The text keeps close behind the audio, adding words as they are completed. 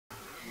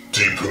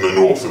Deep in the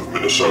north of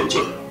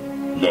Minnesota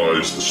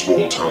lies the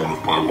small town of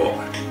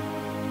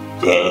Babish.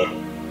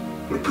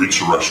 There, a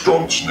pizza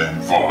restaurant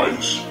named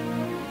Vi's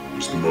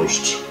is the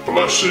most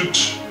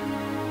blessed,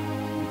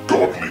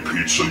 godly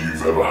pizza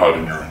you've ever had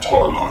in your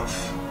entire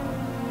life.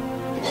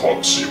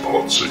 Potsy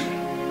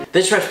potsy.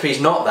 This recipe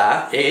is not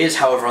that, it is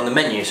however on the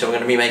menu, so we're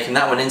going to be making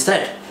that one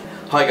instead.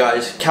 Hi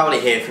guys, Cowley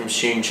here from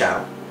Soon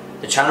Chow,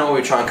 the channel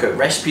where we try and cook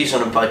recipes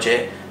on a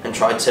budget and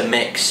try to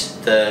mix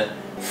the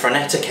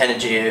frenetic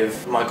energy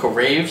of Michael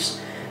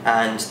Reeves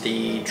and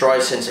the dry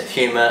sense of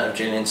humour of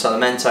Julian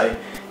Salamento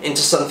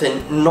into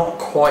something not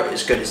quite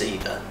as good as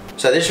either.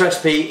 So this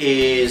recipe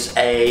is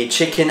a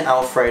Chicken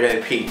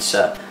Alfredo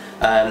Pizza.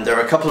 There are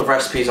a couple of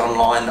recipes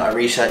online that I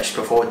researched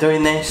before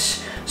doing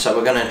this, so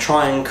we're going to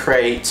try and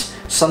create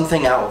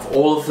something out of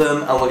all of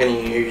them, and we're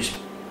going to use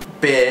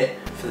beer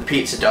for the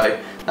pizza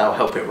dough that will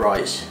help it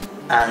rise.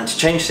 And to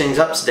change things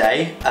up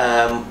today,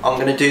 I'm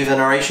going to do the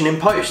narration in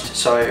post,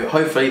 so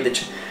hopefully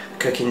the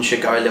cooking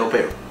should go a little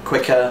bit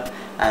quicker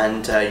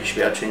and you should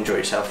be able to enjoy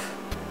yourself.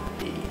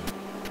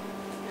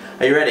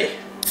 Are you ready?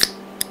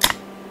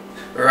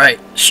 Right,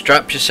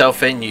 strap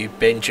yourself in, you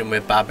binging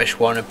with Babish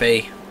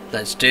wannabe.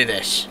 Let's do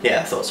this.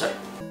 Yeah, I thought so.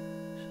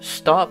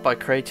 Start by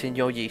creating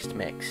your yeast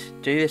mix.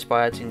 Do this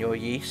by adding your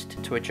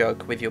yeast to a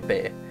jug with your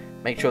beer.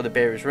 Make sure the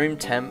beer is room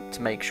temp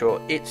to make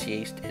sure its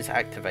yeast is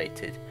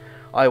activated.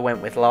 I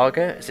went with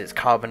lager as it's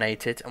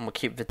carbonated and will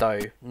keep the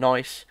dough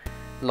nice,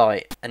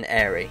 light and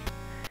airy.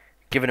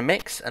 Give it a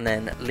mix and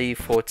then leave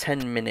for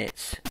 10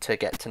 minutes to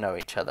get to know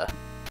each other.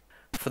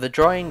 For the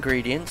dry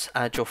ingredients,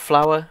 add your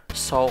flour,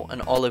 salt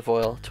and olive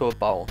oil to a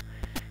bowl.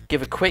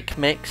 Give a quick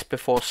mix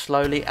before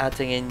slowly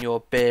adding in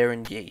your beer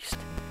and yeast.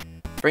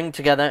 Bring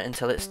together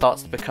until it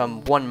starts to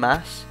become one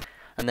mass,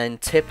 and then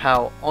tip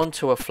out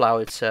onto a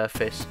floured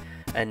surface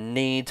and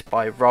knead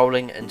by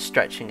rolling and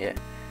stretching it.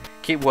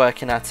 Keep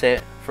working at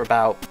it for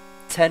about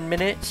 10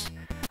 minutes,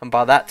 and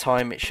by that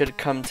time it should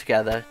come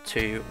together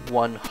to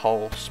one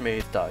whole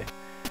smooth dough.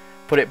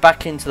 Put it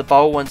back into the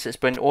bowl once it's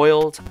been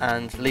oiled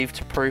and leave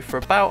to proof for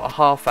about a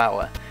half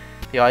hour.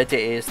 The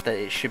idea is that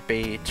it should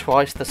be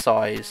twice the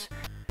size.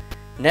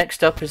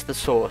 Next up is the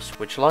sauce,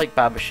 which like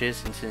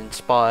Babish's is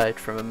inspired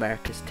from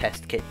America's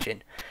Test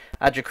Kitchen.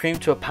 Add your cream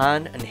to a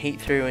pan and heat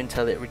through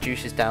until it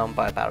reduces down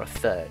by about a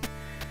third.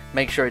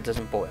 Make sure it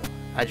doesn't boil.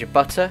 Add your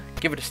butter,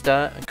 give it a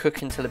stir and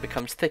cook until it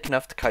becomes thick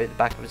enough to coat the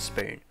back of a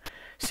spoon.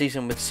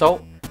 Season with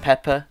salt,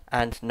 pepper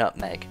and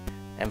nutmeg,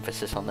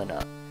 emphasis on the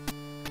nut.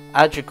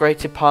 Add your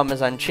grated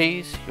Parmesan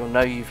cheese, you'll know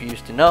you've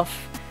used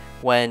enough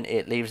when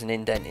it leaves an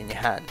indent in your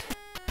hand.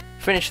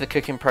 Finish the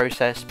cooking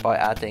process by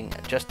adding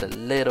just a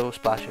little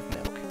splash of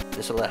milk.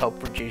 This will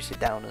help reduce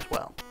it down as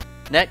well.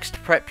 Next,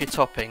 prep your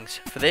toppings.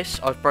 For this,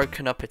 I've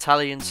broken up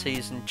Italian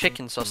seasoned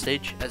chicken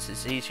sausage as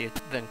it's easier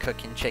than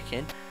cooking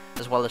chicken,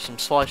 as well as some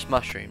sliced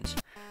mushrooms.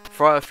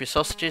 Fry off your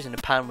sausages in a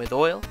pan with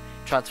oil,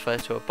 transfer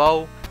to a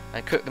bowl,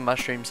 and cook the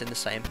mushrooms in the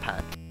same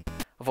pan.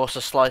 I've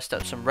also sliced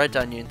up some red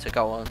onion to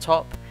go on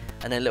top,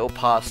 and a little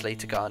parsley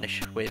to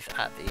garnish with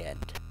at the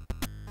end.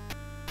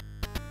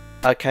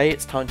 Okay,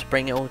 it's time to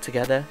bring it all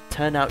together.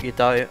 Turn out your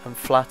dough and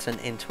flatten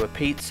into a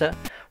pizza.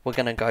 We're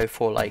going to go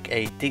for like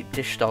a deep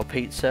dish style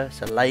pizza,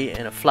 so lay it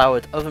in a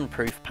floured oven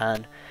proof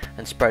pan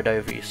and spread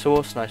over your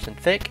sauce nice and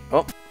thick.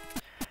 Oh,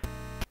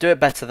 do it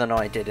better than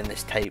I did in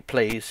this tape,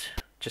 please.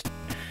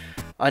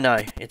 I know,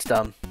 it's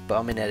dumb, but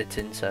I'm in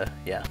editing, so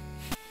yeah.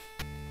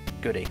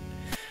 Goodie.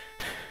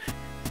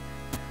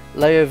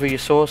 Lay over your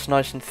sauce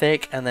nice and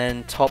thick and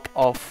then top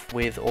off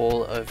with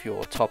all of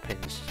your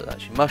toppings. So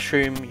that's your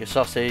mushroom, your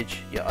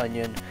sausage, your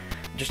onion.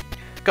 Just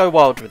go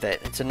wild with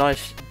it. It's a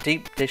nice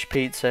deep dish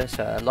pizza,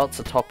 so lots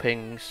of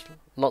toppings,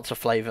 lots of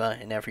flavour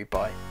in every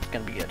bite. It's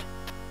going to be good.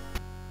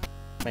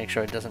 Make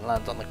sure it doesn't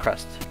land on the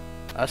crust.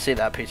 I see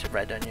that piece of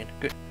red onion.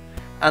 Good.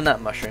 And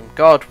that mushroom.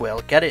 God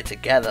will, get it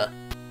together.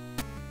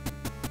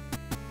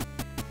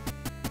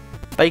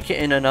 Bake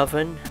it in an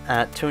oven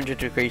at 200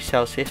 degrees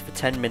Celsius for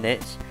 10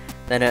 minutes.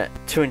 Then at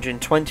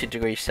 220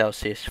 degrees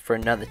Celsius for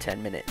another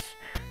 10 minutes.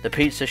 The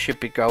pizza should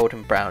be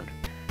golden brown.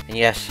 And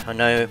yes, I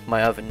know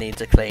my oven needs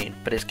a clean,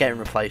 but it's getting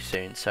replaced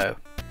soon, so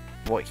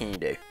what can you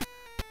do?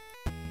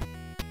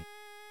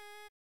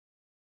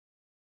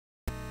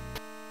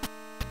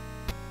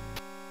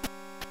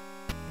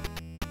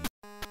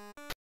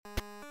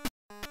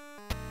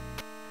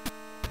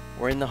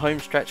 We're in the home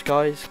stretch,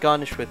 guys.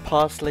 Garnish with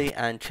parsley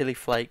and chili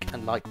flake,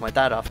 and like my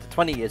dad, after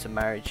 20 years of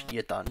marriage,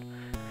 you're done.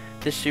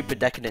 This super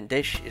decadent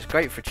dish is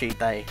great for cheat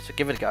day, so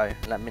give it a go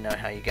and let me know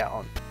how you get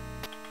on.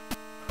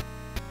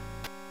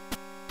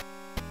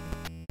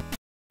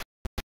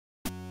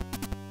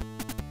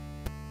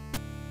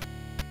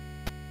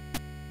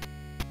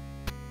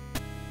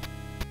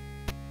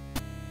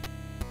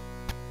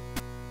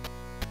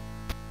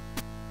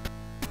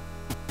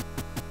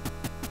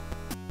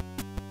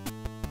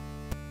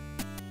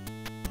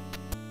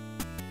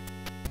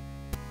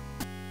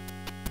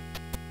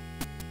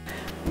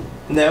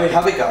 And there we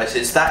have it, guys.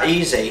 It's that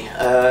easy.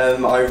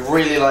 I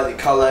really like the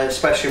colour,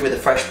 especially with the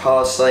fresh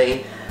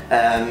parsley.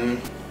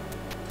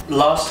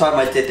 last time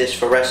I did this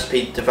for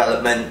recipe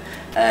development,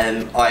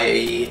 I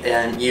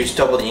used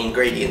double the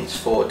ingredients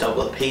for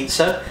double the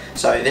pizza,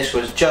 so this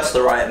was just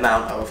the right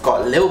amount. I've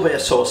got a little bit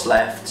of sauce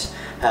left,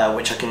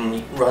 which I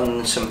can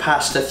run some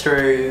pasta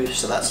through,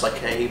 so that's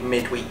like a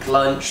midweek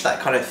lunch, that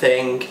kind of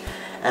thing.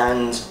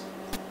 And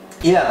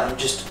yeah, I'm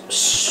just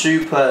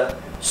super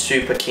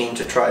keen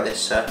to try this,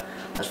 so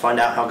let's find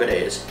out how good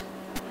it is.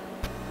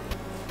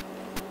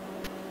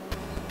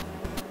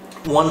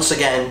 Once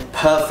again,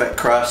 perfect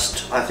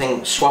crust. I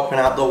think swapping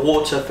out the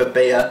water for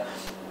beer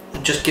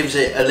just gives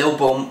it a little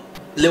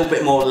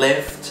bit more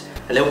lift,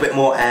 a little bit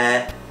more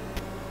air,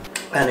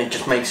 and it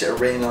just makes it a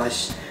really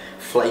nice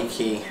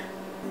flaky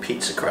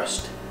pizza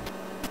crust.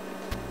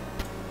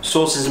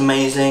 Sauce is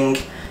amazing,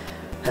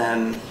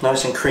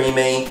 nice and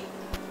creamy.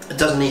 It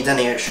doesn't need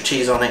any extra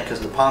cheese on it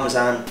because of the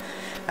parmesan,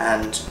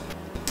 and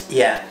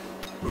yeah,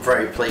 I'm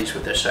very pleased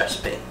with this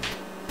recipe.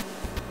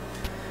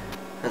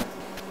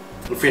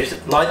 If you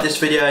like this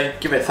video,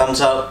 give it a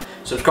thumbs up,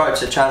 subscribe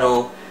to the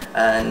channel,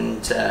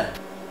 and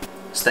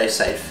stay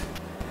safe.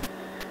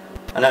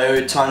 I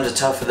know times are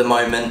tough at the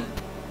moment,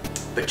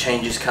 but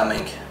change is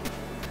coming,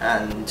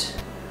 and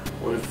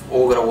we've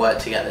all got to work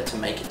together to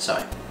make it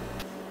so.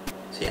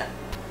 So yeah,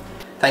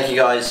 thank you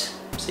guys,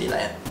 see you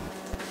later.